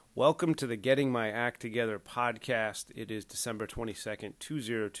Welcome to the Getting My Act Together podcast. It is December 22nd,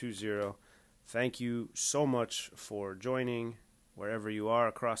 2020. Thank you so much for joining wherever you are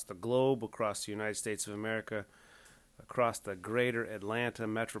across the globe, across the United States of America, across the greater Atlanta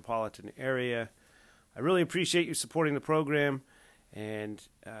metropolitan area. I really appreciate you supporting the program and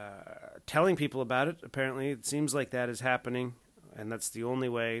telling people about it. Apparently, it seems like that is happening, and that's the only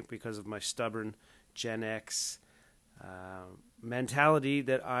way because of my stubborn Gen X mentality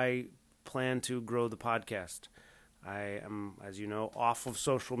that I plan to grow the podcast. I am, as you know, off of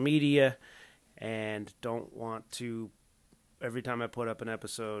social media and don't want to, every time I put up an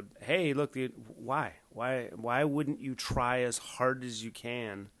episode, hey, look, why wouldn't you try as hard as you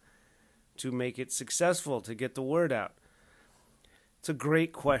can to make it successful, to get the word out? It's a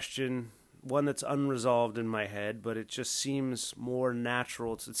great question, one that's unresolved in my head, but it just seems more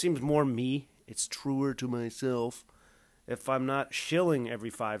natural. It seems more me. It's truer to myself. If I'm not shilling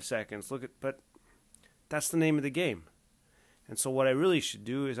every 5 seconds, but that's the name of the game. And so what I really should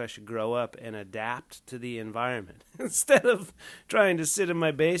do is I should grow up and adapt to the environment instead of trying to sit in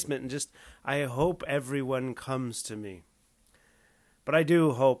my basement and just, I hope everyone comes to me. But I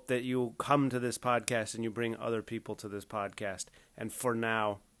do hope that you come to this podcast and you bring other people to this podcast. And for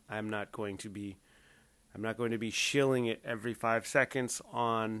now, I'm not going to be shilling it every 5 seconds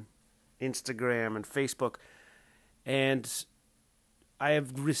on Instagram and Facebook. And I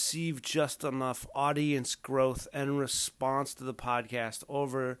have received just enough audience growth and response to the podcast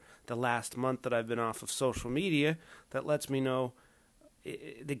over the last month that I've been off of social media that lets me know,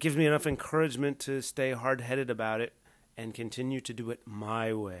 that gives me enough encouragement to stay hard-headed about it and continue to do it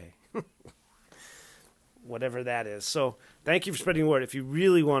my way. Whatever that is. So thank you for spreading the word. If you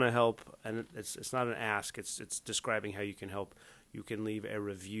really want to help, and it's not an ask, it's describing how you can help, you can leave a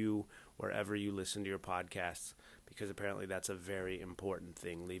review wherever you listen to your podcasts, because apparently that's a very important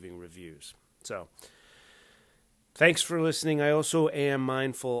thing, leaving reviews. So thanks for listening. I also am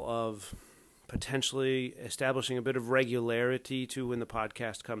mindful of potentially establishing a bit of regularity to when the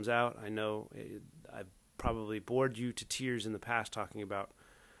podcast comes out. I know I've probably bored you to tears in the past talking about,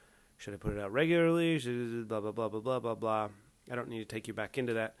 should I put it out regularly? Blah, blah, blah, blah, blah, blah, blah. I don't need to take you back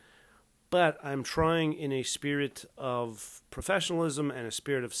into that. But I'm trying in a spirit of professionalism and a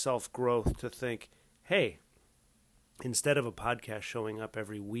spirit of self-growth to think, hey, instead of a podcast showing up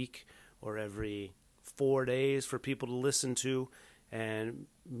every week or every 4 days for people to listen to, and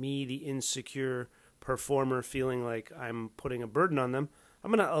me, the insecure performer, feeling like I'm putting a burden on them,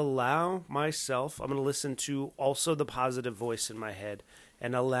 I'm going to allow myself, I'm going to listen to also the positive voice in my head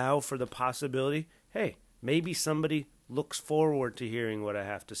and allow for the possibility, hey, maybe somebody looks forward to hearing what I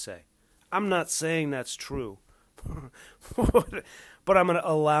have to say. I'm not saying that's true, but I'm going to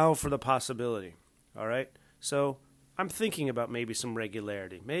allow for the possibility, all right? So I'm thinking about maybe some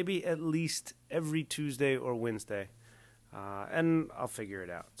regularity, maybe at least every Tuesday or Wednesday, and I'll figure it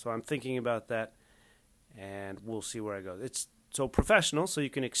out. So I'm thinking about that, and we'll see where I go. It's so professional, so you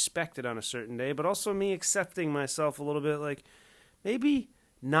can expect it on a certain day, but also me accepting myself a little bit, like maybe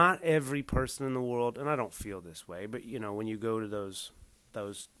not every person in the world, and I don't feel this way, but you know, when you go to those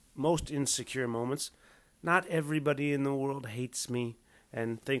most insecure moments, not everybody in the world hates me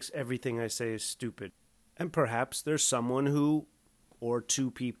and thinks everything I say is stupid. And perhaps there's someone who, or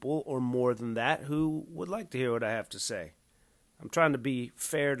two people, or more than that, who would like to hear what I have to say. I'm trying to be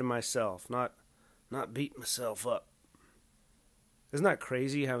fair to myself, not beat myself up. Isn't that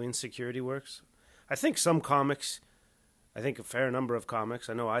crazy how insecurity works? I think some comics, I think a fair number of comics,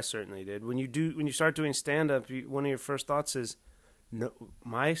 I know I certainly did, when you start doing stand-up, one of your first thoughts is, no,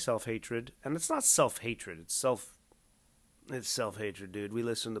 my self-hatred, and it's not self-hatred, it's self-hatred, dude. We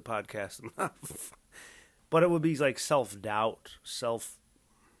listen to podcasts enough. But it would be like self-doubt,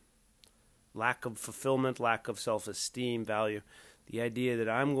 lack of fulfillment, lack of self-esteem, value. The idea that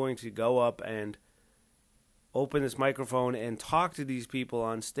I'm going to go up and open this microphone and talk to these people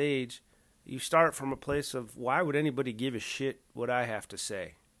on stage, you start from a place of, why would anybody give a shit what I have to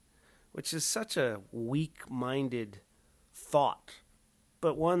say? Which is such a weak-minded thought,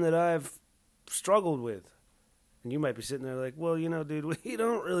 but one that I've struggled with. And you might be sitting there like, well, you know, dude, we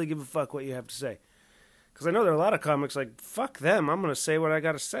don't really give a fuck what you have to say. Because I know there are a lot of comics like, fuck them, I'm going to say what I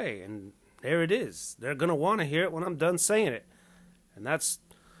got to say. And there it is. They're going to want to hear it when I'm done saying it. And that's,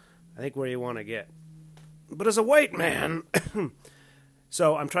 I think, where you want to get. But as a white man,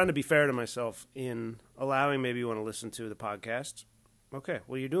 so I'm trying to be fair to myself in allowing, maybe you want to listen to the podcast. Okay,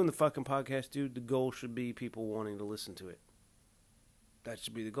 well, you're doing the fucking podcast, dude. The goal should be people wanting to listen to it. That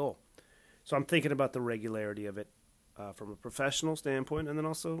should be the goal. So I'm thinking about the regularity of it from a professional standpoint, and then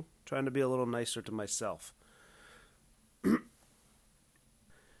also trying to be a little nicer to myself.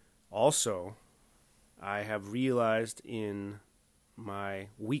 Also, I have realized in my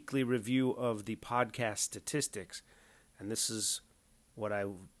weekly review of the podcast statistics, and this is what I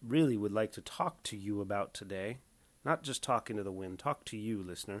really would like to talk to you about today. Not just talk into the wind, talk to you,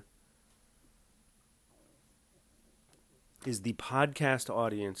 listener. Is the podcast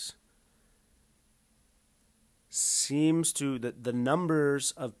audience seems to, the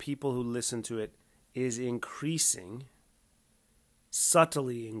numbers of people who listen to it is increasing,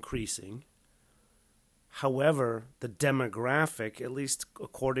 subtly increasing. However, the demographic, at least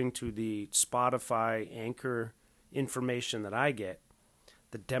according to the Spotify Anchor information that I get,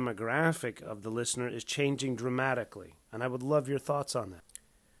 the demographic of the listener is changing dramatically. And I would love your thoughts on that.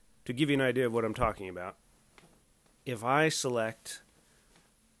 To give you an idea of what I'm talking about, if I select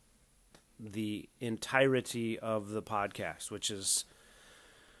the entirety of the podcast, which has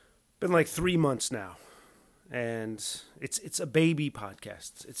been like 3 months now, and it's a baby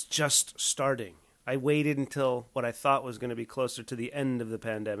podcast. It's just starting. I waited until what I thought was going to be closer to the end of the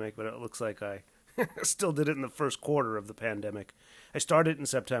pandemic, but it looks like I still did it in the first quarter of the pandemic. I started in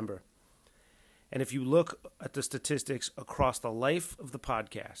September. And if you look at the statistics across the life of the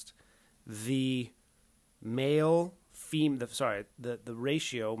podcast, the ratio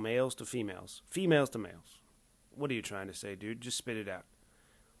males to females to males. What are you trying to say, dude? Just spit it out.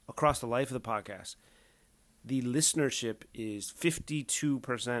 Across the life of the podcast, the listenership is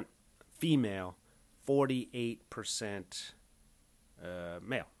 52% female, 48%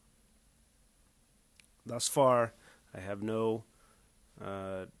 male. Thus far, I have no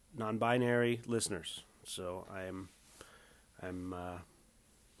non-binary listeners, so I'm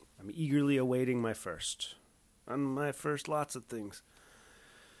eagerly awaiting my first. On my first lots of things.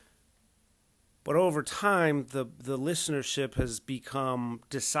 But over time, the listenership has become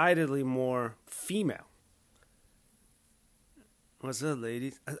decidedly more female. What's up,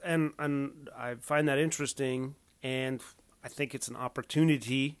 ladies? And I find that interesting, and I think it's an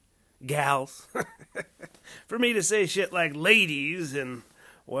opportunity, gals, for me to say shit like ladies, and,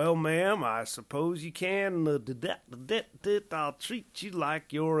 well, ma'am, I suppose you can. I'll treat you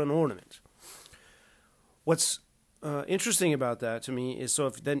like you're an ornament. What's interesting about that to me is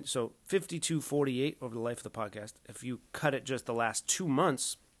so 52-48 over the life of the podcast. If you cut it just the last 2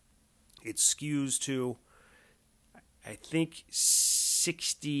 months, it skews to, I think,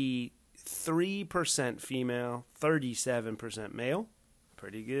 63% female, 37% male.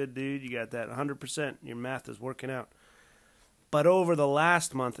 Pretty good, dude. You got that 100%. Your math is working out. But over the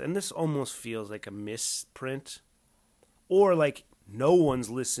last month, and this almost feels like a misprint, or like no one's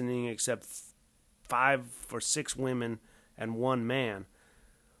listening except 5 or 6 women and 1 man.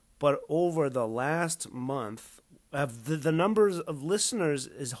 But over the last month, the numbers of listeners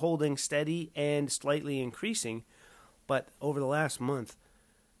is holding steady and slightly increasing. But over the last month,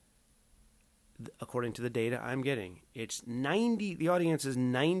 according to the data I'm getting, the audience is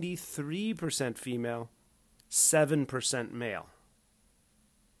 93% female, 7% male.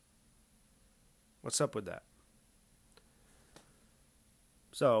 What's up with that?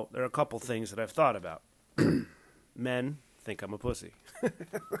 So, there are a couple things that I've thought about. Men think I'm a pussy.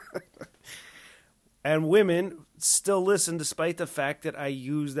 And women still listen despite the fact that I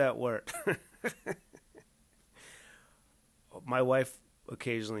use that word. My wife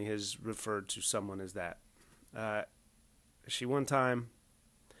occasionally has referred to someone as that. She one time,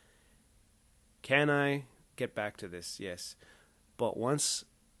 can I get back to this? Yes. But once,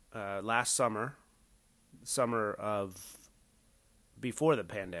 last summer of before the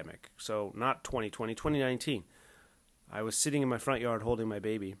pandemic, so not 2020, 2019, I was sitting in my front yard holding my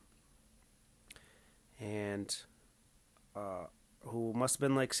baby, and who must have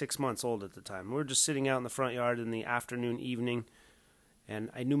been like 6 months old at the time. We were just sitting out in the front yard in the afternoon, evening,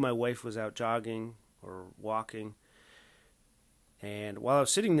 and I knew my wife was out jogging or walking, and while I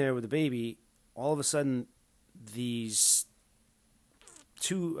was sitting there with the baby, all of a sudden, these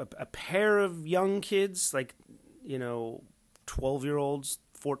a pair of young kids, like, 12-year-olds,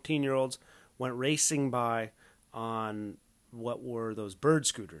 14-year-olds, went racing by on what were those bird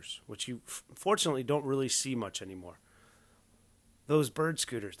scooters, which you fortunately don't really see much anymore. Those bird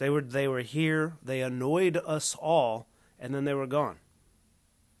scooters, they were here, they annoyed us all, and then they were gone.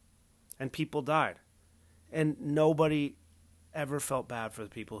 And people died. And nobody ever felt bad for the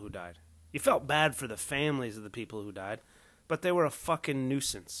people who died. You felt bad for the families of the people who died, but they were a fucking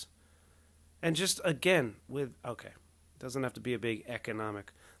nuisance. And just, again, doesn't have to be a big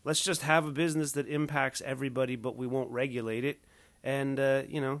economic. Let's just have a business that impacts everybody, but we won't regulate it. And,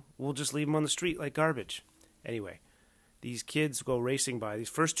 we'll just leave them on the street like garbage. Anyway, these kids go racing by. These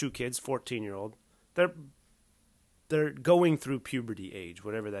first 2 kids, 14-year-old, they're they're going through puberty age,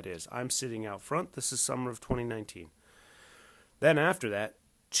 whatever that is. I'm sitting out front. This is summer of 2019. Then after that,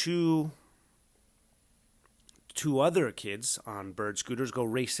 two other kids on bird scooters go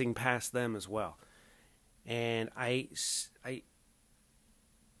racing past them as well. And I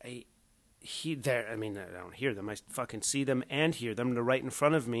don't hear them. I fucking see them and hear them. They're right in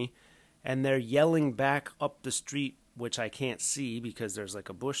front of me, and they're yelling back up the street, which I can't see because there's like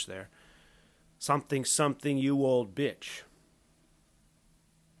a bush there. Something, something, you old bitch.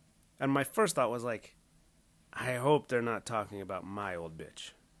 And my first thought was like, I hope they're not talking about my old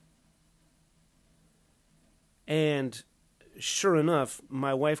bitch. And sure enough,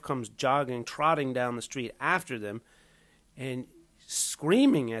 my wife comes jogging, trotting down the street after them, and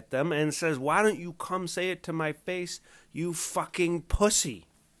screaming at them and says, "Why don't you come say it to my face, you fucking pussy?"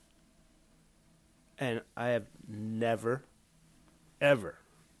 And I have never, ever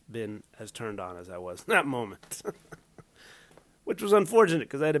been as turned on as I was in that moment. Which was unfortunate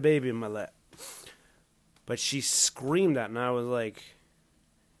because I had a baby in my lap. But she screamed that, and I was like,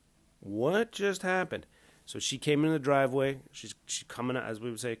 what just happened? So she came in the driveway. She's coming out, as we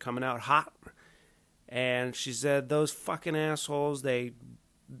would say, coming out hot. And she said, those fucking assholes, they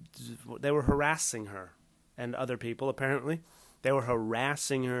were harassing her and other people, apparently. They were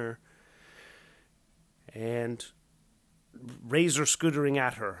harassing her and razor scootering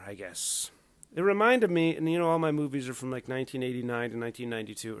at her, I guess. It reminded me, and all my movies are from like 1989 to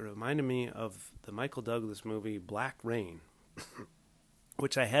 1992. It reminded me of the Michael Douglas movie Black Rain,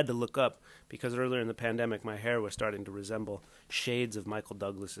 which I had to look up because earlier in the pandemic my hair was starting to resemble shades of Michael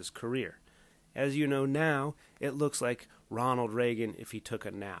Douglas's career. As you know now, it looks like Ronald Reagan if he took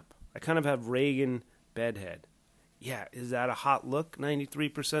a nap. I kind of have Reagan bedhead. Yeah, is that a hot look?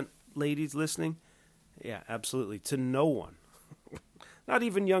 93% ladies listening? Yeah, absolutely. To no one. Not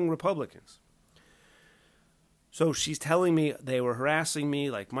even young Republicans. So she's telling me they were harassing me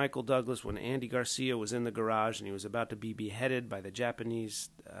like Michael Douglas when Andy Garcia was in the garage and he was about to be beheaded by the Japanese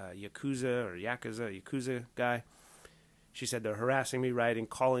Yakuza guy. She said they're harassing me,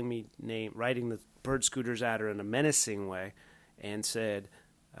 calling me name, riding the bird scooters at her in a menacing way, and said,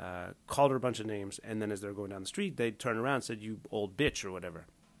 called her a bunch of names, and then as they were going down the street, they turned around and said, you old bitch, or whatever,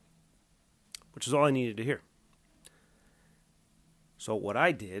 which is all I needed to hear. So what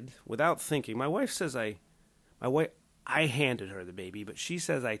I did, without thinking, my wife I handed her the baby, but she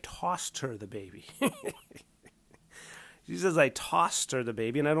says I tossed her the baby. She says I tossed her the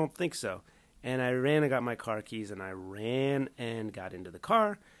baby, and I don't think so. And I ran and got my car keys, and I ran and got into the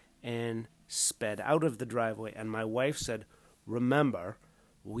car and sped out of the driveway. And my wife said, remember,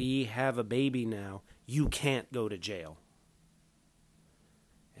 we have a baby now. You can't go to jail.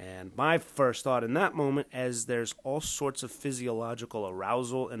 And my first thought in that moment, as there's all sorts of physiological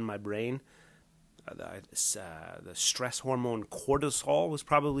arousal in my brain, the stress hormone cortisol was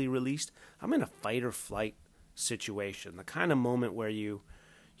probably released. I'm in a fight or flight situation, the kind of moment where you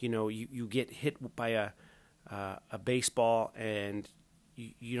get hit by a baseball, and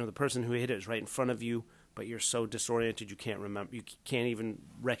the person who hit it is right in front of you, but you're so disoriented you can't even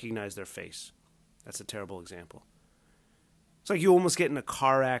recognize their face. That's a terrible example. It's like you almost get in a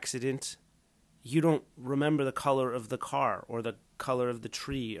car accident. You don't remember the color of the car or the color of the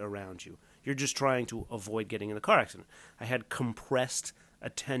tree around you. You're just trying to avoid getting in a car accident. I had compressed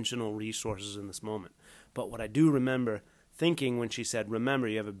attentional resources in this moment. But what I do remember thinking when she said, remember,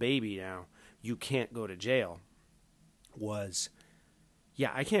 you have a baby now, you can't go to jail, was,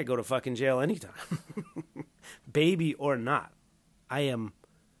 yeah, I can't go to fucking jail anytime. Baby or not. I am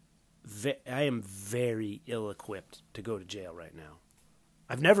very ill-equipped to go to jail right now.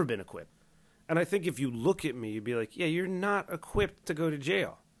 I've never been equipped. And I think if you look at me, you'd be like, yeah, you're not equipped to go to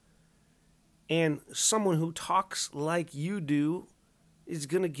jail. And someone who talks like you do is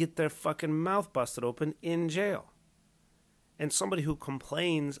going to get their fucking mouth busted open in jail. And somebody who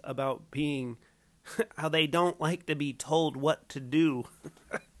complains about being, how they don't like to be told what to do,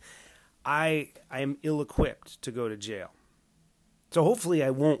 I am ill-equipped to go to jail. So hopefully I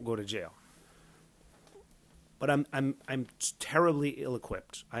won't go to jail. But I'm terribly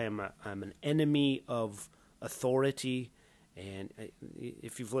ill-equipped. I'm an enemy of authority. And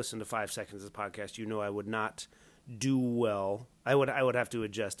if you've listened to 5 seconds of this podcast, you know I would not do well. I would have to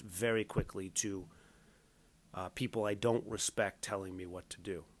adjust very quickly to people I don't respect telling me what to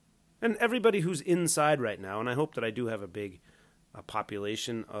do. And everybody who's inside right now, and I hope that I do have a big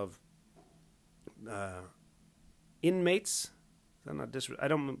population of inmates.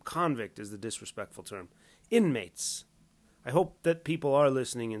 Convict is the disrespectful term. Inmates. I hope that people are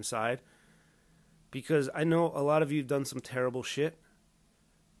listening inside, because I know a lot of you have done some terrible shit,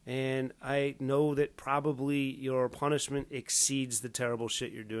 And I know that probably your punishment exceeds the terrible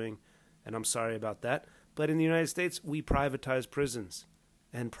shit you're doing, and I'm sorry about that. But in the United States, we privatize prisons,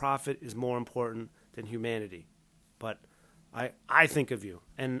 and profit is more important than humanity. But I think of you,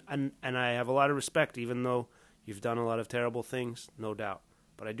 and I have a lot of respect, even though you've done a lot of terrible things, no doubt.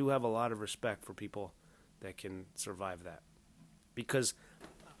 But I do have a lot of respect for people that can survive that. Because,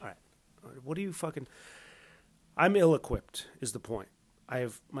 all right, what do you fucking... I'm ill-equipped, is the point.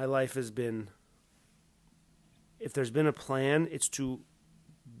 My life has been... If there's been a plan, it's to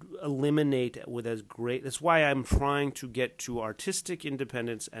eliminate with as great... That's why I'm trying to get to artistic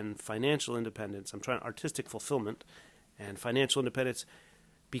independence and financial independence. I'm trying artistic fulfillment and financial independence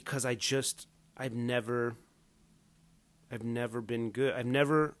because I've never been good. I've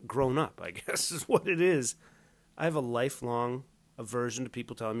never grown up, I guess is what it is. I have a lifelong aversion to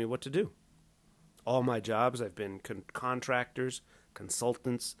people telling me what to do. All my jobs, I've been contractors,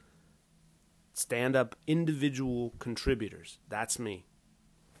 consultants, stand-up individual contributors. That's me.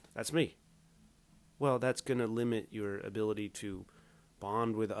 That's me. Well, that's going to limit your ability to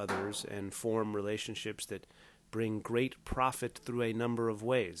bond with others and form relationships that bring great profit through a number of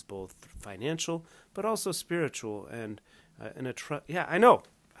ways, both financial but also spiritual and yeah, I know.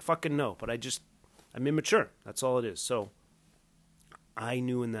 I fucking know, but I'm immature. That's all it is. So I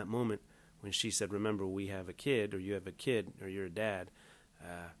knew in that moment when she said, remember, we have a kid, or you have a kid, or you're a dad,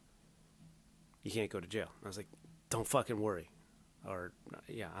 you can't go to jail. I was like, don't fucking worry. Or,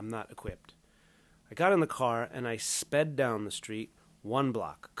 yeah, I'm not equipped. I got in the car, and I sped down the street, one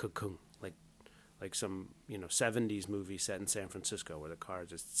block, cocoon, like some, 70s movie set in San Francisco where the car is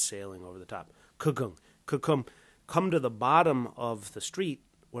just sailing over the top. Cocoon, come to the bottom of the street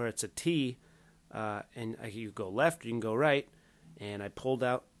where it's a T, and you go left, you can go right, and I pulled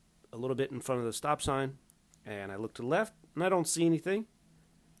out a little bit in front of the stop sign, and I looked to the left, and I don't see anything.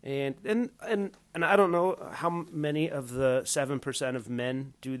 And I don't know how many of the 7% of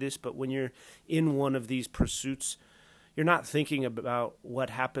men do this, but when you're in one of these pursuits, you're not thinking about what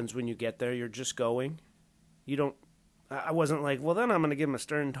happens when you get there. You're just going. I wasn't like, well, then I'm going to give him a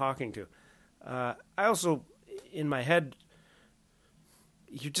stern talking to. I also, in my head,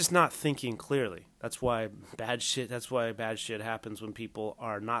 you're just not thinking clearly. That's why bad shit happens when people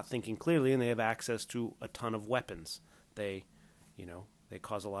are not thinking clearly and they have access to a ton of weapons. They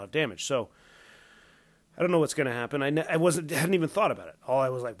cause a lot of damage. So I don't know what's going to happen. I hadn't even thought about it. All I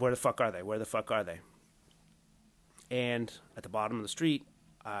was like, where the fuck are they? Where the fuck are they? And at the bottom of the street,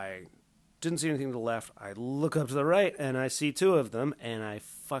 I didn't see anything to the left. I look up to the right, and I see two of them, and I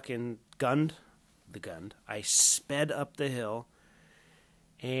fucking gunned. I sped up the hill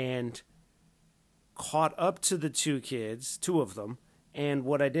and caught up to the two of them, and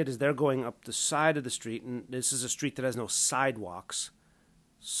what I did is they're going up the side of the street, and this is a street that has no sidewalks,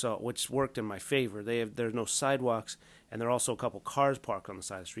 so which worked in my favor. There's no sidewalks, and there are also a couple cars parked on the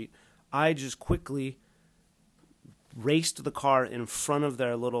side of the street. I just quickly raced the car in front of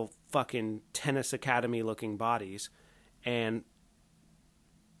their little fucking tennis academy looking bodies and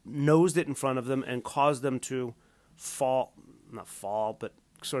nosed it in front of them and caused them to not fall, but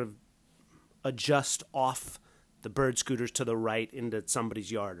sort of adjust off the bird scooters to the right into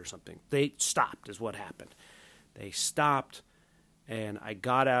somebody's yard or something. They stopped is what happened. They stopped, and I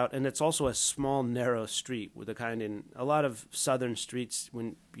got out, and it's also a small, narrow street with a lot of southern streets,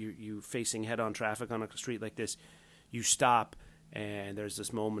 when you facing head-on traffic on a street like this, you stop, and there's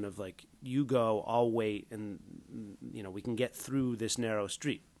this moment of like, you go, I'll wait, and we can get through this narrow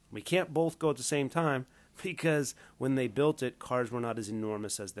street. We can't both go at the same time because when they built it, cars were not as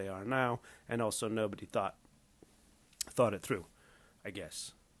enormous as they are now, and also nobody thought it through, I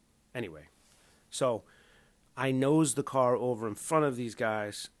guess. Anyway, so I nose the car over in front of these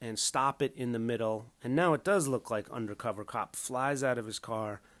guys and stop it in the middle, and now it does look like undercover cop flies out of his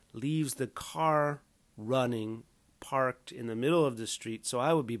car, leaves the car running, parked in the middle of the street, so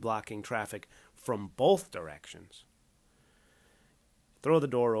I would be blocking traffic from both directions. Throw the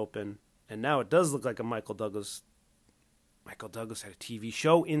door open, and now it does look like a Michael Douglas had a TV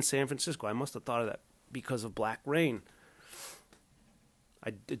show in San Francisco. I must have thought of that because of Black Rain.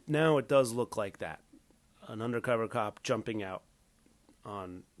 Now it does look like that. An undercover cop jumping out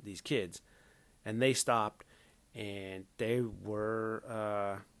on these kids. And they stopped, and they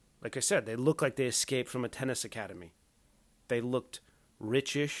were, like I said, they looked like they escaped from a tennis academy. They looked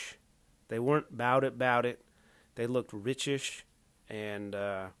richish. They weren't about it. They looked richish, and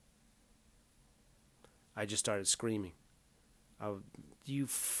I just started screaming. You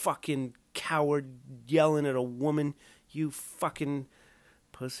fucking coward, yelling at a woman. You fucking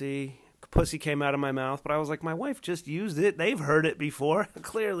pussy. pussy came out of my mouth, but I was like, my wife just used it. They've heard it before.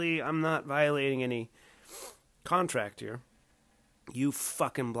 Clearly, I'm not violating any contract here. You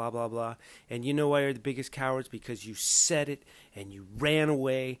fucking blah, blah, blah. And you know why you're the biggest cowards? Because you said it, and you ran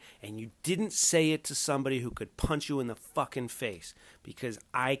away, and you didn't say it to somebody who could punch you in the fucking face. Because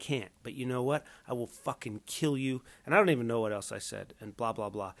I can't. But you know what? I will fucking kill you. And I don't even know what else I said, and blah, blah,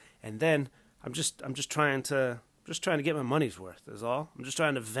 blah. And then I'm just trying to get my money's worth, is all. I'm just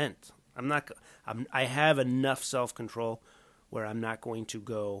trying to vent. I have enough self-control where I'm not going to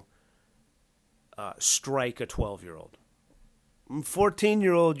go strike a 12-year-old.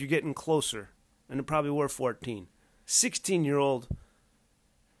 14-year-old, you're getting closer, and it probably were 14. 16-year-old,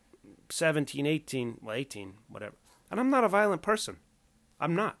 17, 18, well, 18, whatever. And I'm not a violent person.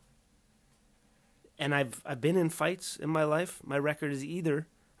 I'm not. And I've been in fights in my life. My record is either,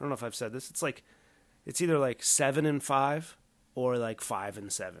 I don't know if I've said this, it's either like 7-5 or like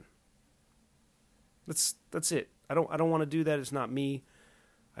 5-7. That's it. I don't want to do that. It's not me.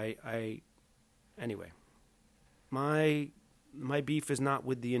 Anyway. My beef is not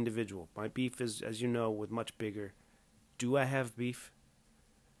with the individual. My beef is, as you know, with much bigger. Do I have beef?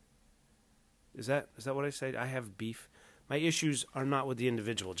 Is that what I said? I have beef. My issues are not with the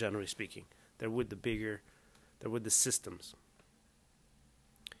individual, generally speaking. They're with the systems.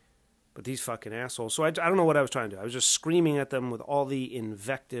 But these fucking assholes. So I don't know what I was trying to do. I was just screaming at them with all the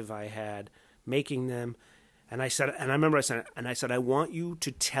invective I had, making them. And I remember I said, I want you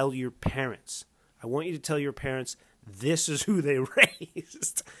to tell your parents. I want you to tell your parents this is who they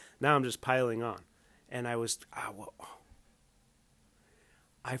raised. Now I'm just piling on. And I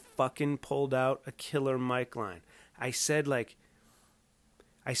fucking pulled out a Killer Mike line. I said,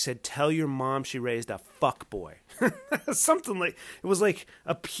 tell your mom she raised a fuck boy. Something like, it was like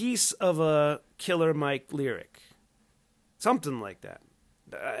a piece of a Killer Mike lyric. Something like that.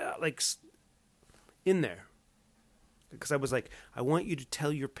 In there. Because I was like, I want you to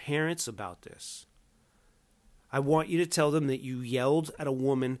tell your parents about this. I want you to tell them that you yelled at a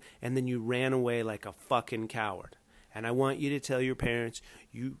woman and then you ran away like a fucking coward. And I want you to tell your parents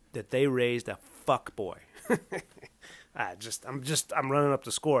that they raised a fuck boy. I'm running up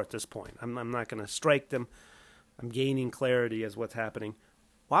the score at this point. I'm not going to strike them. I'm gaining clarity as what's happening.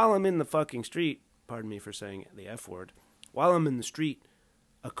 While I'm in the fucking street, pardon me for saying the F word, while I'm in the street,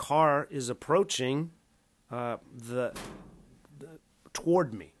 a car is approaching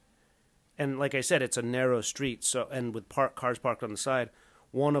toward me. And like I said, it's a narrow street, and with cars parked on the side,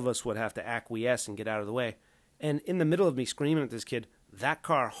 one of us would have to acquiesce and get out of the way. And in the middle of me screaming at this kid, that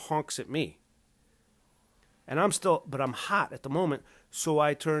car honks at me. And but I'm hot at the moment, so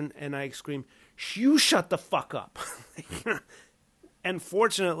I turn and I scream, you shut the fuck up. And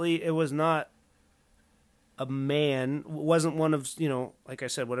fortunately, it was not a man, wasn't one of, like I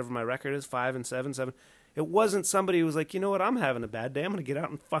said, whatever my record is, 5-7. It wasn't somebody who was like, you know what, I'm having a bad day. I'm going to get out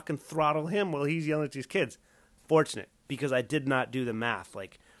and fucking throttle him while he's yelling at these kids. Fortunate, because I did not do the math.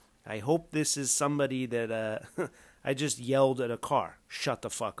 Like, I hope this is somebody that I just yelled at a car. Shut the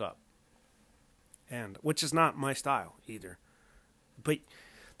fuck up. And which is not my style either. But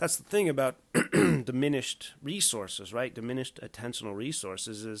that's the thing about diminished resources, right? Diminished attentional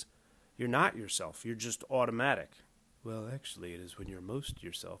resources is you're not yourself. You're just automatic. Well, actually, it is when you're most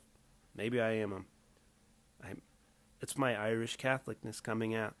yourself. Maybe I am. It's my Irish Catholicness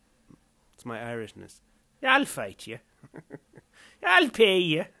coming out. It's my Irishness. I'll fight you. I'll pay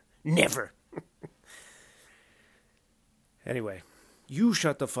you. Never. Anyway, you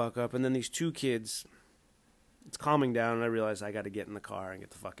shut the fuck up, and then these two kids, it's calming down, and I realize I got to get in the car and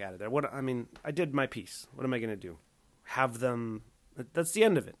get the fuck out of there. I did my piece. What am I going to do? Have them, that's the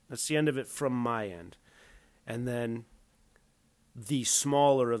end of it. That's the end of it from my end. And then the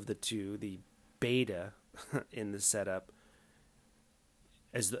smaller of the two, the beta in the setup,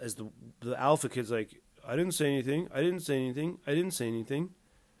 as the alpha kid's like, I didn't say anything.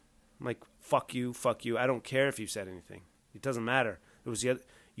 I'm like, fuck you. I don't care if you said anything. It doesn't matter. It was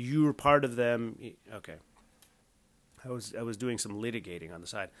you were part of them. Okay. I was doing some litigating on the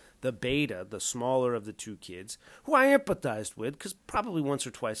side. The beta, the smaller of the two kids, who I empathized with, because probably once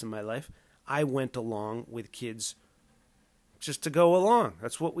or twice in my life, I went along with kids just to go along.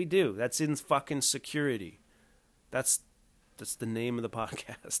 That's what we do. That's Insecurity. That's the name of the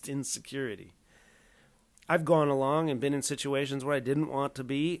podcast, Insecurity. I've gone along and been in situations where I didn't want to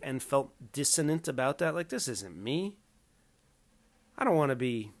be and felt dissonant about that. Like, this isn't me. I don't want to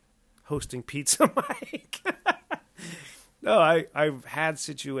be hosting Pizza Mike. No, I've had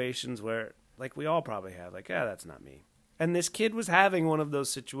situations where, like we all probably have, like, that's not me. And this kid was having one of those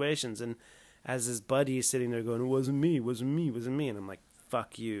situations, and as his buddy is sitting there going, it wasn't me. And I'm like,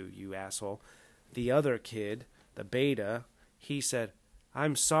 fuck you, you asshole. The other kid, the beta, he said,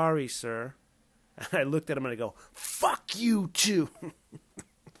 I'm sorry, sir. And I looked at him and I go, fuck you too.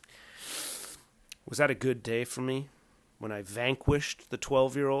 Was that a good day for me when I vanquished the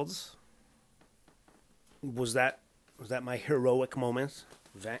 12-year-olds? Was that my heroic moment?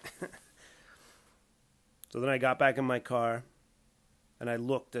 So then I got back in my car and I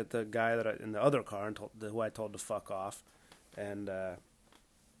looked at the guy in the other car and who I told to fuck off, and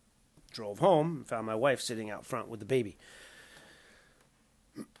drove home and found my wife sitting out front with the baby.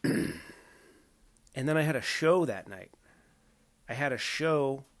 And then I had a show that night. I had a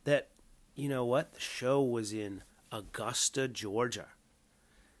show that, you know what? The show was in Augusta, Georgia,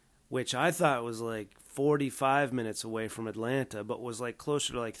 which I thought was like 45 minutes away from Atlanta, but was like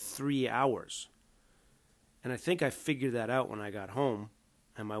closer to like 3 hours. And I think I figured that out when I got home,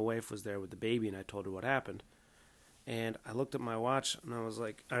 and my wife was there with the baby, and I told her what happened. And I looked at my watch, and I was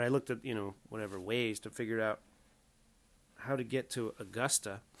like, or I looked at, whatever ways to figure out how to get to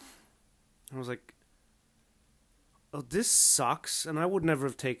Augusta. I was like, oh, this sucks, and I would never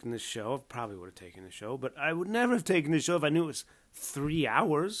have taken this show. I probably would have taken the show, but I would never have taken this show if I knew it was 3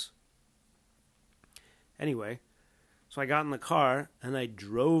 hours. Anyway, so I got in the car, and I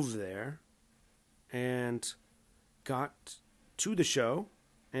drove there, and got to the show,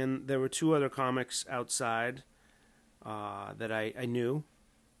 and there were 2 other comics outside that I knew.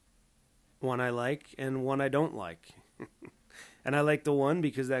 One I like, and one I don't like. And I like the one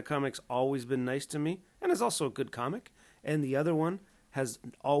because that comic's always been nice to me, and is also a good comic. And the other one has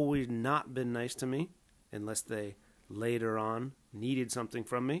always not been nice to me, unless they later on needed something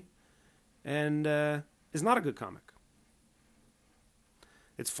from me, and is not a good comic.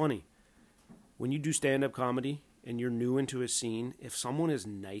 It's funny. When you do stand-up comedy and you're new into a scene, if someone is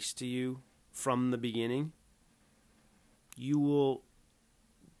nice to you from the beginning, you will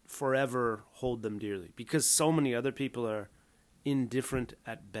forever hold them dearly, because so many other people are indifferent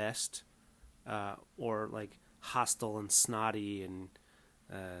at best, or like hostile and snotty and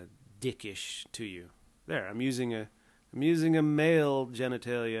dickish to you. There, I'm using a male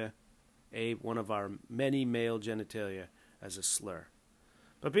genitalia, one of our many male genitalia, as a slur.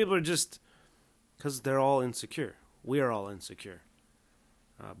 But people are just, because they're all insecure. We are all insecure.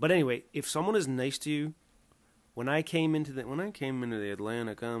 But anyway, if someone is nice to you, when I came into the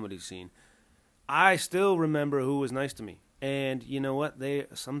Atlanta comedy scene, I still remember who was nice to me. And you know what? They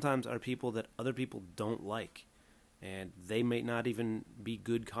sometimes are people that other people don't like, and they may not even be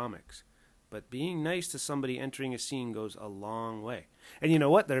good comics. But being nice to somebody entering a scene goes a long way. And you know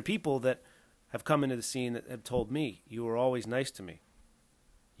what? There are people that have come into the scene that have told me, you were always nice to me.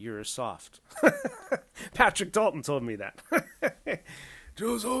 You're soft. Patrick Dalton told me that.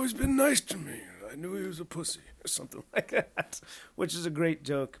 Joe's always been nice to me. I knew he was a pussy, or something like that. Which is a great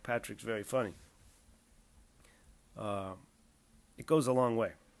joke. Patrick's very funny. It goes a long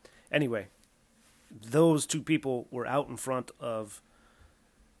way. Anyway, those 2 people were out in front of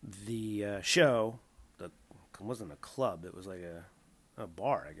the show. It wasn't a club. It was like a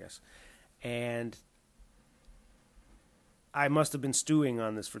bar, I guess. And I must have been stewing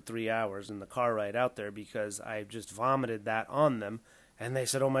on this for 3 hours in the car ride out there, because I just vomited that on them. And they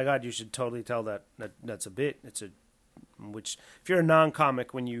said, oh my God, you should totally tell that's a bit. Which, if you're a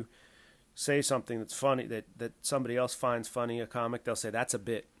non-comic, when you say something that's funny, that somebody else finds funny, a comic, they'll say, that's a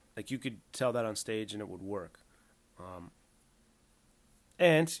bit. Like, you could tell that on stage and it would work.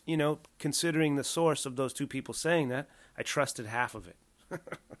 And, considering the source of those 2 people saying that, I trusted half of it.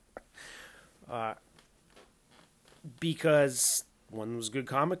 Because one was a good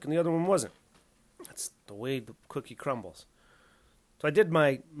comic and the other one wasn't. That's the way the cookie crumbles. So I did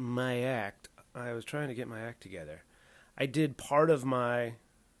my act. I was trying to get my act together. I did part of my...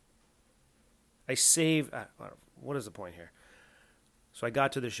 I saved... what is the point here? So I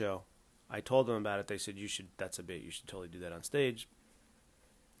got to the show. I told them about it. They said, that's a bit. You should totally do that on stage.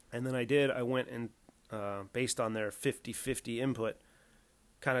 And then I did. I went and, based on their 50-50 input,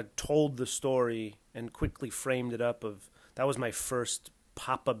 kind of told the story and quickly framed it up that was my first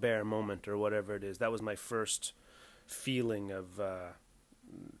Papa Bear moment, or whatever it is. That was my first feeling of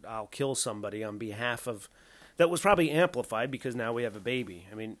I'll kill somebody on behalf of... That was probably amplified because now we have a baby.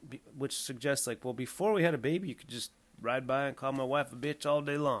 I mean, which suggests, like, well, before we had a baby, you could just ride by and call my wife a bitch all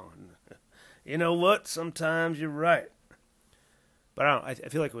day long. You know what? Sometimes you're right. But I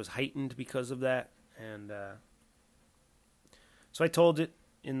feel like it was heightened because of that. And so I told it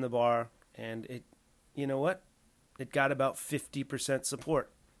in the bar, and it, you know what? It got about 50%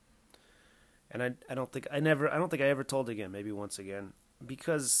 support. And I don't think I ever told it again, maybe once again,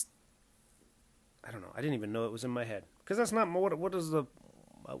 because I don't know. I didn't even know it was in my head. Because that's not what is the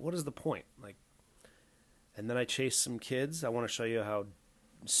what is the point? Like, and then I chase some kids. I want to show you how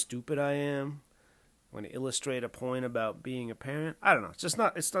stupid I am. I want to illustrate a point about being a parent. I don't know. It's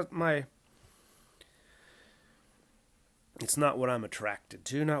not what I'm attracted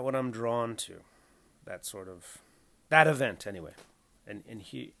to, not what I'm drawn to. That event anyway. And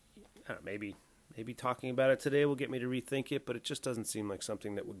he, I don't know, maybe talking about it today will get me to rethink it, but it just doesn't seem like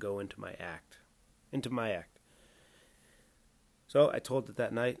something that would go into my act. So I told it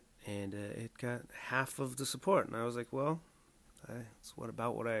that night, and it got half of the support. And I was like, well, that's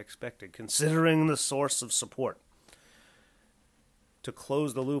about what I expected, considering the source of support. To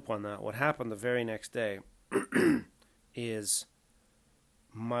close the loop on that, what happened the very next day is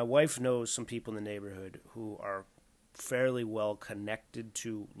my wife knows some people in the neighborhood who are fairly well connected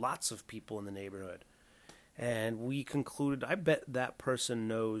to lots of people in the neighborhood. And we concluded, I bet that person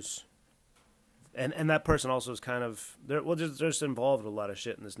knows, and that person also is kind of, they're just involved with a lot of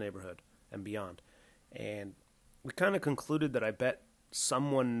shit in this neighborhood and beyond. And we kind of concluded that I bet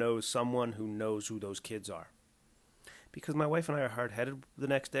someone knows someone who knows who those kids are. Because my wife and I are hard-headed the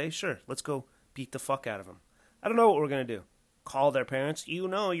next day, sure, let's go beat the fuck out of them. I don't know what we're going to do. Call their parents,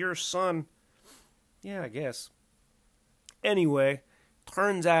 your son. Yeah, I guess. Anyway,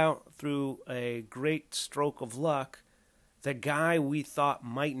 turns out through a great stroke of luck, the guy we thought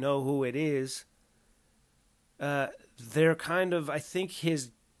might know who it is, they're kind of, I think his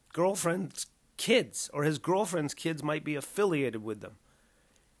girlfriend's kids, or his girlfriend's kids might be affiliated with them.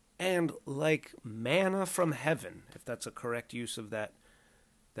 And like manna from heaven, if that's a correct use of that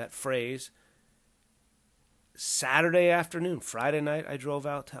phrase, Saturday afternoon, Friday night, I drove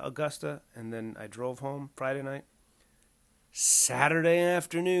out to Augusta, and then I drove home Friday night. Saturday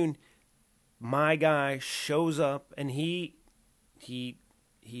afternoon, my guy shows up, and he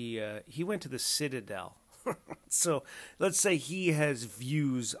went to the Citadel. So let's say he has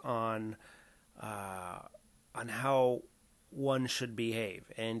views on how one should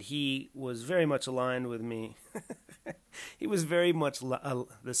behave, and he was very much aligned with me. He was very much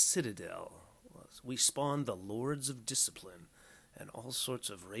the Citadel. We spawned the Lords of Discipline and all sorts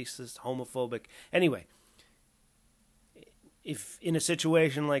of racist, homophobic. Anyway, if in a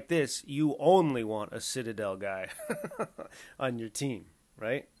situation like this, you only want a Citadel guy on your team,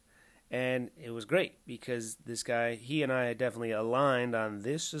 right? And it was great because this guy, he and I definitely aligned on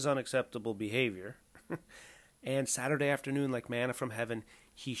this is unacceptable behavior. And Saturday afternoon, like manna from heaven,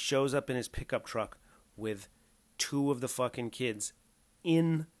 he shows up in his pickup truck with two of the fucking kids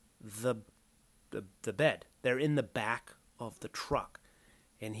in the bed. They're in the back of the truck.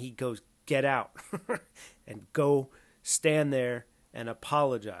 And he goes, get out and go stand there and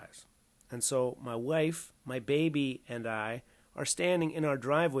apologize. And so my wife, my baby, and I are standing in our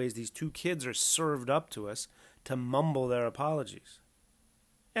driveways. These two kids are served up to us to mumble their apologies.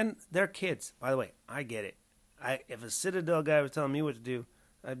 And they're kids. By the way, I get it. If a Citadel guy was telling me what to do,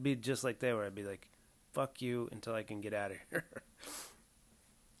 I'd be just like they were. I'd be like, fuck you until I can get out of here.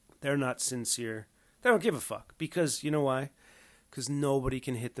 They're not sincere. They don't give a fuck. Because, you know why? Because nobody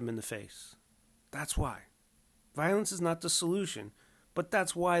can hit them in the face. That's why. Violence is not the solution. But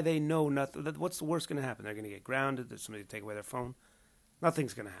that's why they know nothing. What's the worst going to happen? They're going to get grounded. There's somebody to take away their phone.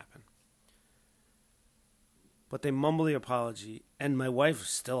 Nothing's going to happen. But they mumble the apology. And my wife is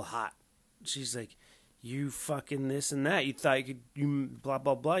still hot. She's like, you fucking this and that. You thought you blah,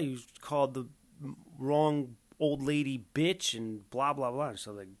 blah, blah. You called the wrong old lady bitch and blah, blah, blah.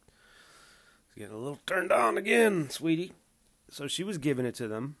 So like, getting a little turned on again, sweetie. So she was giving it to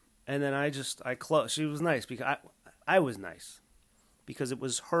them. And then I closed. She was nice because I was nice. Because it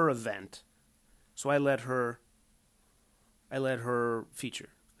was her event. So I let her feature.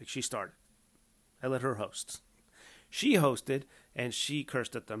 Like she started. I let her host. She hosted and she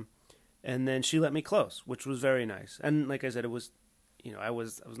cursed at them. And then she let me close, which was very nice. And like I said, it was, I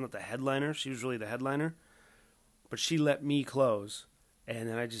was not the headliner. She was really the headliner. But she let me close. And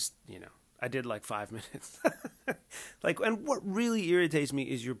then I just, I did like 5 minutes. And what really irritates me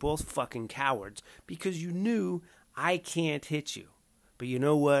is you're both fucking cowards because you knew I can't hit you. But you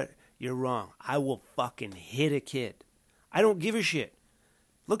know what? You're wrong. I will fucking hit a kid. I don't give a shit.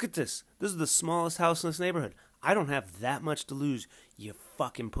 Look at this. This is the smallest house in this neighborhood. I don't have that much to lose. You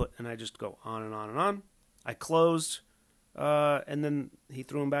fucking put... And I just go on and on and on. I closed. And then he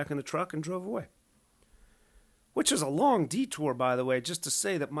threw him back in the truck and drove away. Which is a long detour, by the way, just to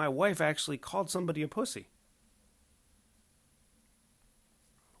say that my wife actually called somebody a pussy.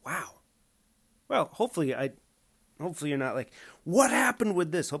 Wow. Well, hopefully you're not like, what happened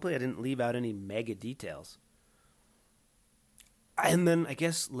with this? Hopefully I didn't leave out any mega details. And then I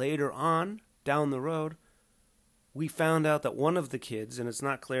guess later on, down the road, we found out that one of the kids, and it's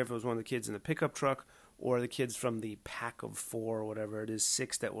not clear if it was one of the kids in the pickup truck or the kids from the pack of 4 or whatever it is,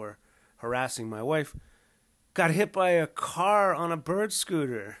 6 that were harassing my wife, got hit by a car on a bird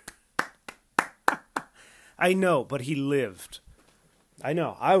scooter. I know, but he lived. I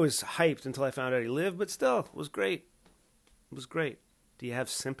know. I was hyped until I found out he lived, but still, it was great. It was great. Do you have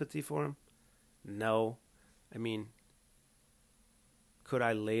sympathy for him? No. I mean, could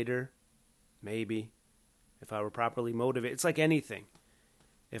I later? Maybe. If I were properly motivated. It's like anything.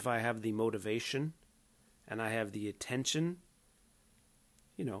 If I have the motivation and I have the attention,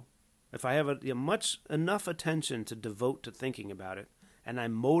 if I have enough attention to devote to thinking about it, and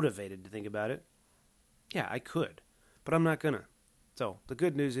I'm motivated to think about it, yeah, I could. But I'm not gonna. So, the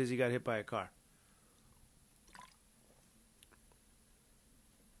good news is he got hit by a car.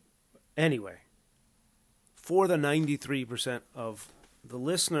 Anyway, for the 93% of the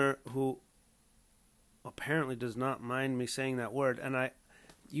listener who apparently does not mind me saying that word, and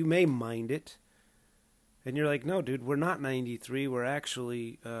you may mind it, and you're like, no, dude, we're not 93, we're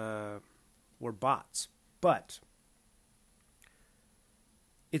actually, we're bots. But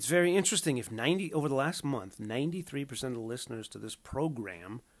it's very interesting if over the last month, 93% of the listeners to this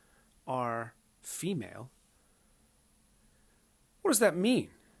program are female. What does that mean?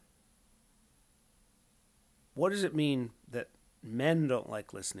 What does it mean that men don't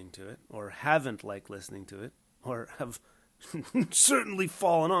like listening to it, or haven't liked listening to it, or have certainly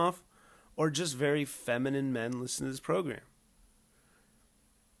fallen off, or just very feminine men listen to this program?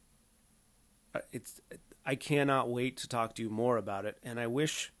 I cannot wait to talk to you more about it, and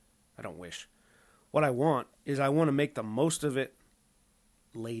what I want is I want to make the most of it,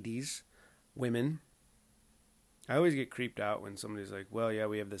 ladies, women. I always get creeped out when somebody's like, well, yeah,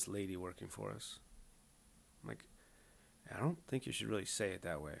 we have this lady working for us. I'm like, I don't think you should really say it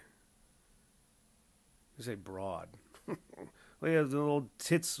that way. You say broad. We have the little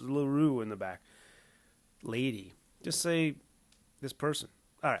tits LaRue in the back. Lady. Just say this person.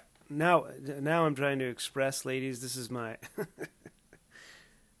 All right. Now I'm trying to express, ladies, this is my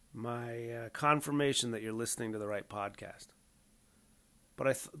confirmation that you're listening to the right podcast.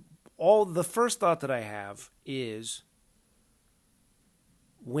 But the first thought that I have is,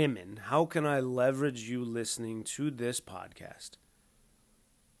 women, how can I leverage you listening to this podcast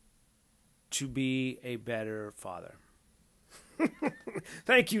to be a better father?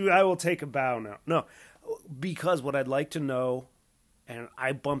 Thank you. I will take a bow now. No, because what I'd like to know, and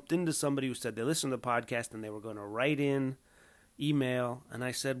I bumped into somebody who said they listened to the podcast and they were going to write in email, and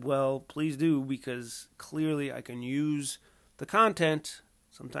I said, well, please do, because clearly I can use the content.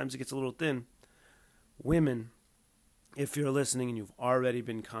 Sometimes it gets a little thin. Women, if you're listening and you've already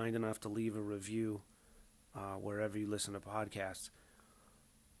been kind enough to leave a review wherever you listen to podcasts,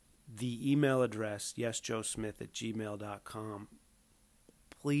 the email address, yesjoesmith@gmail.com,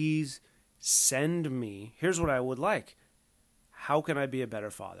 please send me, here's what I would like. How can I be a better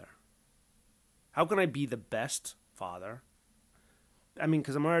father? How can I be the best father? I mean,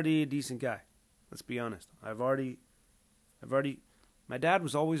 because I'm already a decent guy. Let's be honest. My dad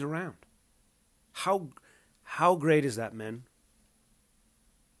was always around. How great is that, men?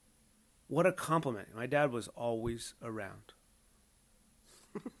 What a compliment. My dad was always around.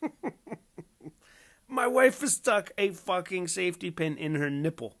 My wife has stuck a fucking safety pin in her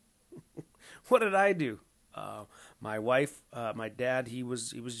nipple. What did I do? My dad, he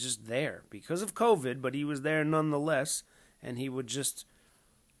was just there because of COVID, but he was there nonetheless, and he would just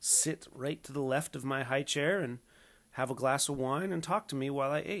sit right to the left of my high chair and have a glass of wine and talk to me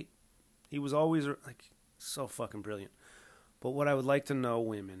while I ate. He was always so fucking brilliant. But what I would like to know,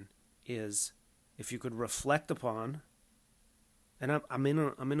 women, is if you could reflect upon, and I'm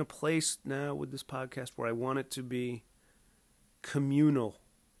in a place now with this podcast where I want it to be communal.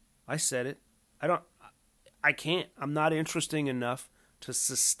 I said it. I can't. I'm not interesting enough to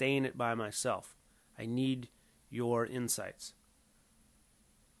sustain it by myself. I need your insights.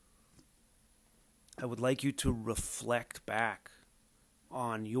 I would like you to reflect back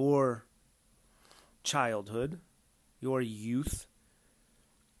on your childhood, your youth,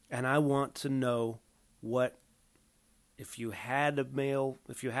 and I want to know what, if you had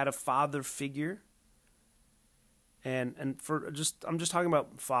a father figure, and I'm just talking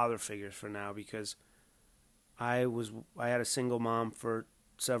about father figures for now, because I had a single mom for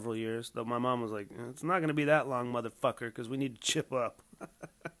several years, though my mom was like, it's not going to be that long, motherfucker, because we need to chip up.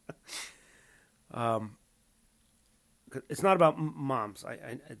 It's not about moms,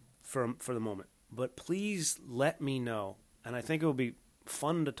 for the moment, but please let me know, and I think it would be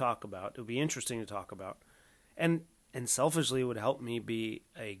fun to talk about. It would be interesting to talk about, and selfishly, it would help me be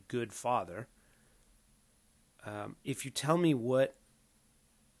a good father. if you tell me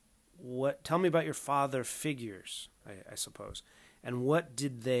tell me about your father figures, I suppose, and what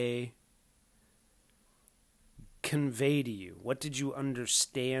did they convey to you? What did you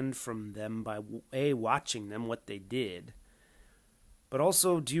understand from them by watching them, what they did, but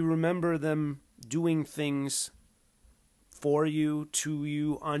also, do you remember them doing things for you, to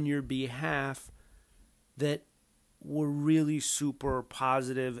you, on your behalf that were really super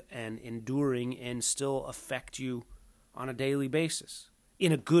positive and enduring and still affect you on a daily basis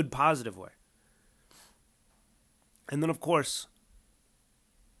in a good, positive way? And then, of course,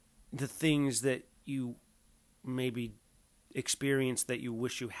 the things that you maybe experienced that you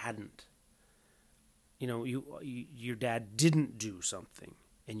wish you hadn't. You know, your dad didn't do something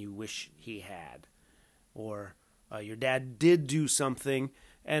and you wish he had. Or your dad did do something,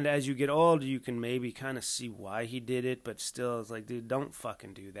 and as you get older, you can maybe kind of see why he did it, but still, it's like, dude, don't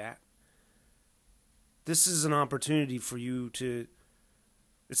fucking do that. This is an opportunity for you to...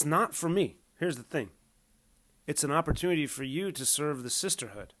 It's not for me. Here's the thing. It's an opportunity for you to serve the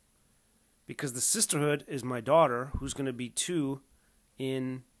sisterhood. Because the sisterhood is my daughter, who's going to be 2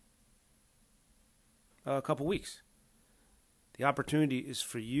 in a couple weeks. The opportunity is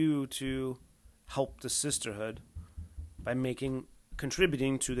for you to help the sisterhood by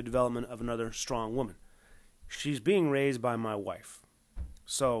contributing to the development of another strong woman. She's being raised by my wife.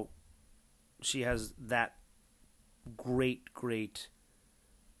 So she has that great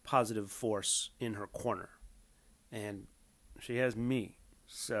positive force in her corner. And she has me.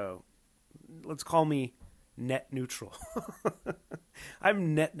 So let's call me net neutral.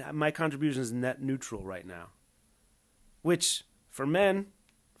 My contribution is net neutral right now. Which, for men,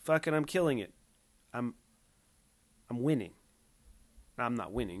 fucking I'm killing it. I'm winning. I'm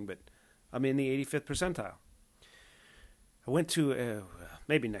not winning, but I'm in the 85th percentile. I went to,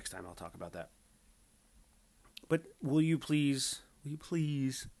 maybe next time I'll talk about that. But will you please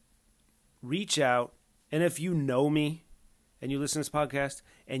reach out, and if you know me, and you listen to this podcast,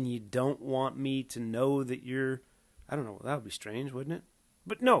 and you don't want me to know that you're, I don't know, that would be strange, wouldn't it?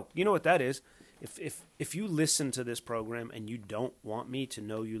 But no, you know what that is. If you listen to this program and you don't want me to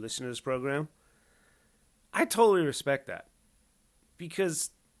know you listen to this program, I totally respect that. Because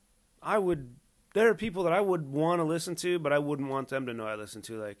there are people that I would want to listen to, but I wouldn't want them to know I listen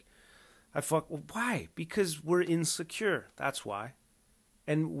to. Like, why? Because we're insecure. That's why.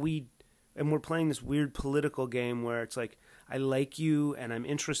 And we're playing this weird political game where it's like, I like you and I'm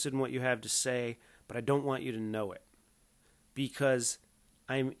interested in what you have to say, but I don't want you to know it. Because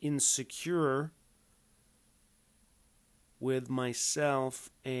I'm insecure with myself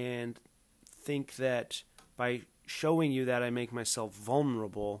and think that by showing you that I make myself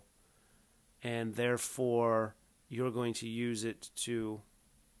vulnerable, and therefore you're going to use it to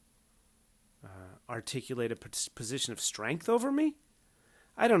articulate a position of strength over me?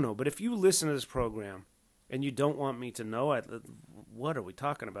 I don't know, but if you listen to this program and you don't want me to know, what are we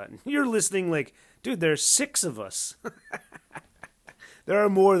talking about? And you're listening like, dude, there's 6 of us. There are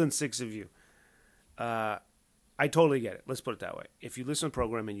more than 6 of you. I totally get it. Let's put it that way. If you listen to the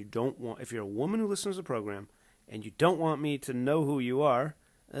program and you don't want, if you're a woman who listens to the program and you don't want me to know who you are,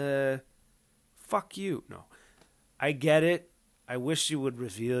 fuck you. No, I get it. I wish you would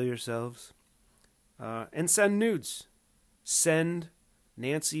reveal yourselves. And send nudes. Send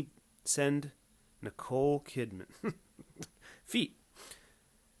Nancy, send Nicole Kidman. Feet.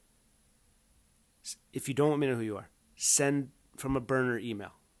 If you don't want me to know who you are, send from a burner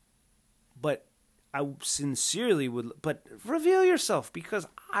email. But I sincerely would, but reveal yourself, because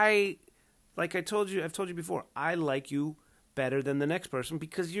like I've told you before, I like you better than the next person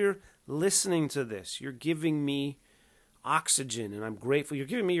because you're listening to this. You're giving me oxygen, and I'm grateful. You're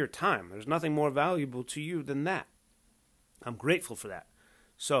giving me your time. There's nothing more valuable to you than that. I'm grateful for that.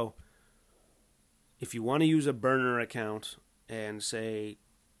 So, if you want to use a burner account and say,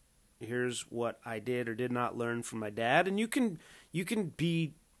 here's what I did or did not learn from my dad, and you can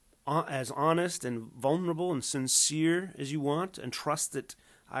be as honest and vulnerable and sincere as you want and trust that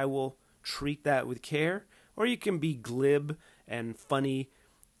I will treat that with care, or you can be glib and funny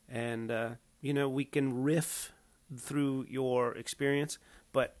and, we can riff through your experience,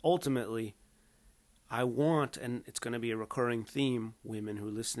 but ultimately I want, and it's going to be a recurring theme, women who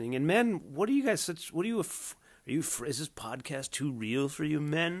are listening, and men, is this podcast too real for you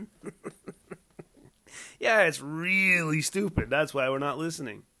men? Yeah, it's really stupid. That's why we're not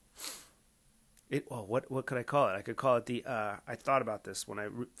listening. What could I call it? I could call it the, I thought about this when I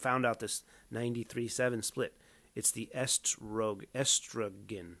found out this 93-7 split. It's the estrogen.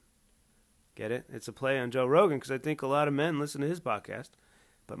 Get it? It's a play on Joe Rogan because I think a lot of men listen to his podcast.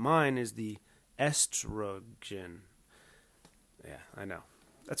 But mine is the estrogen. Yeah, I know.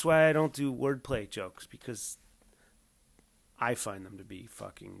 That's why I don't do wordplay jokes, because I find them to be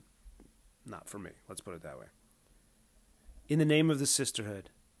fucking not for me. Let's put it that way. In the name of the sisterhood,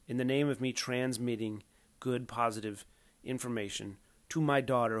 in the name of me transmitting good, positive information to my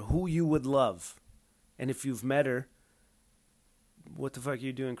daughter, who you would love, and if you've met her, what the fuck are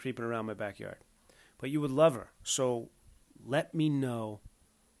you doing creeping around my backyard? But you would love her. So let me know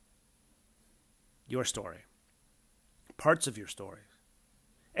your story, parts of your story.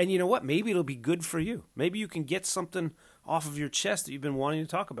 And you know what? Maybe it'll be good for you. Maybe you can get something off of your chest that you've been wanting to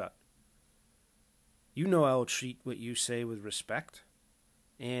talk about. You know I'll treat what you say with respect.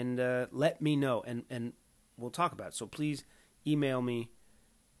 And let me know, and we'll talk about it. So please email me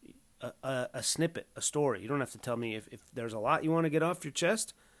a snippet, a story. You don't have to tell me if there's a lot you want to get off your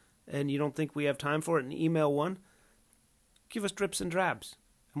chest and you don't think we have time for it, and email one. Give us drips and drabs,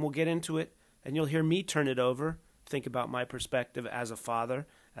 and we'll get into it, and you'll hear me turn it over, think about my perspective as a father,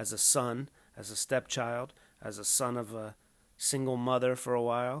 as a son, as a stepchild, as a son of a single mother for a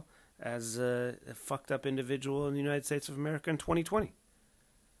while, as a fucked up individual in the United States of America in 2020.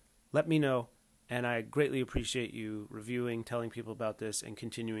 Let me know, and I greatly appreciate you reviewing, telling people about this, and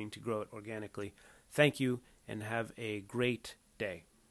continuing to grow it organically. Thank you, and have a great day.